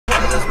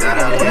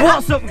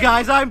What's up,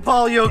 guys? I'm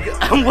Paul Young,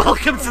 and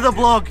welcome to the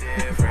vlog.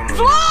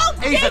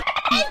 Vlog? He's a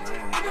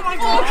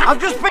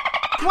I've just been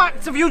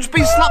whacked. Have you just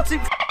been slapped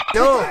in?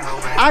 No,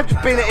 I've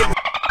just been at him.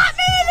 I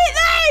mean it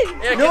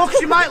then! No,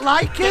 because you might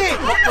like it.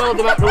 Pop World,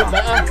 they might do it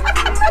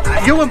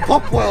better. You and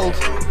Pop World.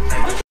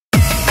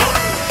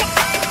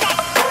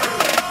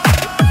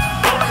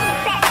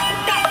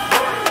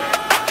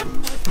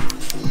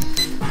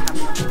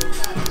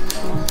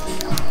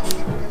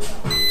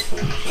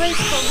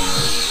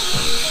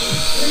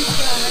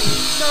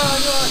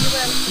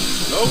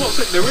 No, what's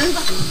it doing?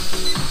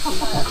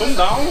 Come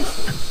down.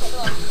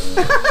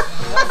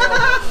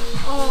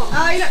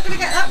 Oh, you're not going to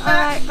get that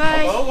back.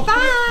 Bye. Hello.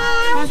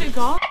 Bye. How's it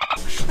gone?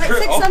 Like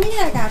 6 on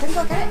here, Gavin,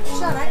 go get it.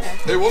 It's alright then.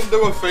 It won't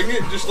do a thing,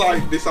 it just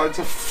like decided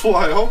to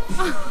fly off.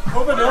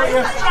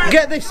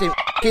 Get this in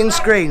f***ing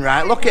screen,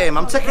 right? Look at him.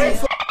 I'm taking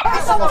the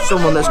off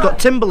someone that's got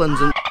Timberlands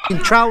and f***ing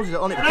trousers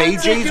on it,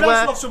 BG's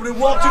wear. Off somebody who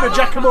walked in a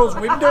Giacomo's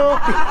window.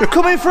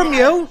 Coming from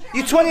you,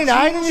 you're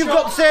 29 and you've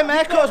got the same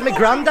haircut as my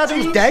granddad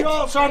who's dead.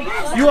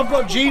 You have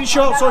got jean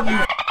shorts on, you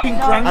f***ing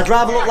crank. I'd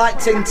rather look like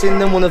Tintin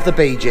than one of the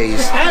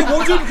BG's. I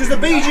wouldn't, because the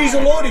BG's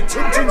are loaded,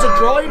 Tintin's are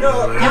drawing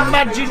up. You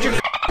mad ginger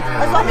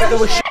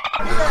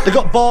They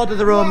got bored of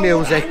their own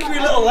music. angry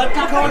little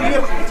leprechaun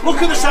here.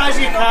 Look at the size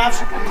of your calves.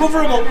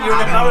 Cover them up, you're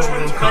an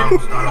embarrassment.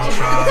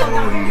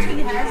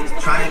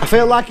 I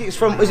feel like it's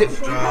from, is it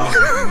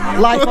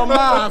Life on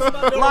Mars?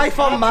 Life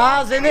on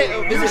Mars, isn't it?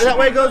 Is that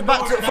where it goes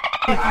back to the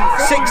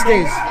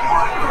 60s?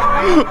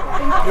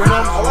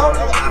 Hello?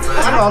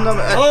 Hang on.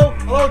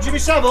 Hello, Jimmy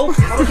Savile?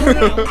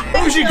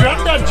 Who's your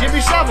granddad,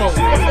 Jimmy Savile?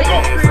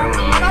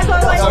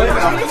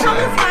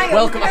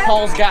 Welcome to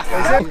Paul's gaff.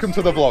 Welcome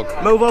to the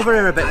vlog. Move over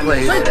here a bit,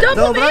 please.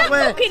 No, that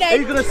way. Are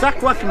you going to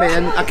sack whack me?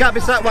 And I can't be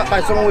sack whacked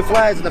by someone with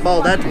flares and a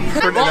bald head.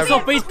 What's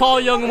up, he's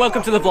Paul Young and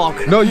welcome to the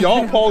vlog. No,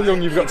 you're Paul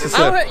Young, you've got to say.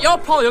 Oh, you're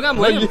Paul Young, I'm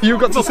Liam. You've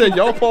got to say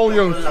you're Paul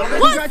Young.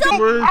 What's up?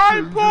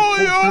 I'm Paul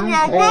Young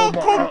and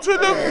welcome to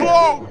the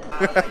vlog.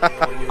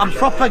 I'm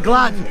proper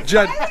glad.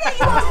 Jen.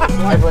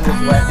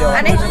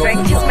 I need to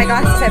drink, because my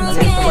glass is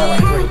empty.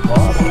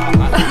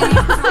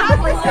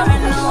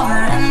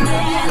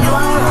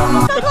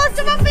 So close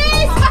to my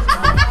face!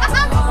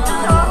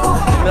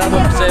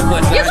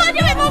 You gotta do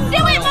it, Mum! Do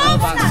it, Mum!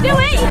 Do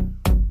it!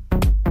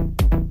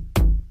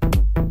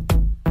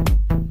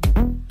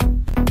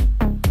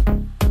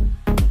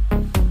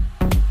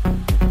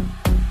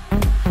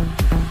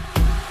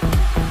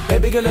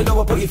 Baby girl, I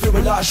know I put you through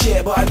a lot of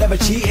shit, but I never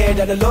cheated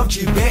and I loved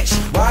you, bitch.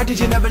 Why did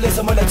you never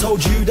listen when I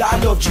told you that I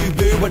loved you,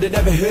 boo? But I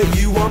never hurt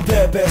you on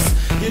purpose.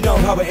 You know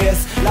how it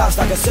is, life's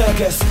like a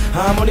circus.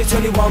 I'm only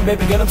 21,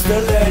 baby girl, I'm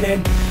still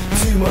learning.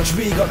 Too much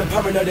weed got me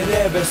paranoid and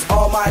nervous.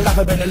 All my life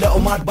I've been a little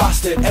mad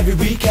bastard. Every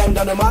weekend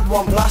on a mad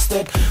one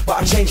blasted. But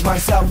I changed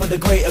myself for the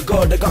greater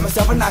good. I got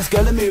myself a nice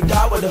girl and moved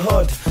out with the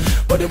hood.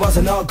 But it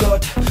wasn't all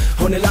good.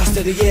 Only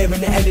lasted a year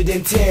and it ended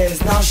in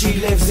tears. Now she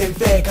lives in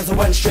fear, cause I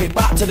went straight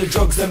back to the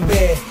drugs and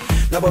beer.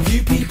 Now a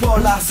few people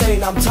are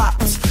saying I'm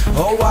tapped.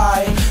 Oh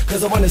why?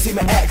 Cause I wanna see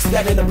my ex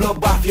dead in a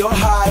bloodbath. You're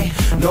high.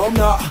 No I'm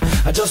not.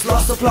 I just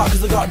lost the plot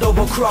cause I got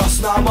double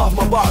crossed. Now I'm off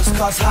my box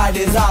cause Hyde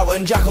is out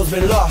and Jackal's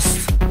been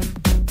lost.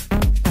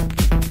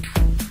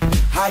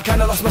 I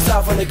kinda lost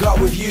myself when I got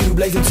with you.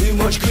 Blazing too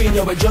much green,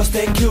 yo, it just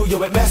ain't cool.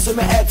 Yo, it messed with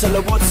my head till I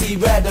would see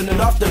red. And an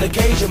often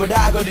occasion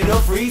without good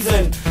enough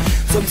reason.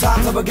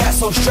 Sometimes I would get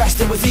so stressed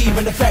it was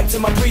even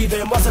affecting my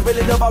breathing. Was it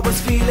really love I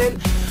was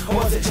feeling? Or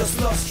was it just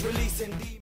lust releasing deep?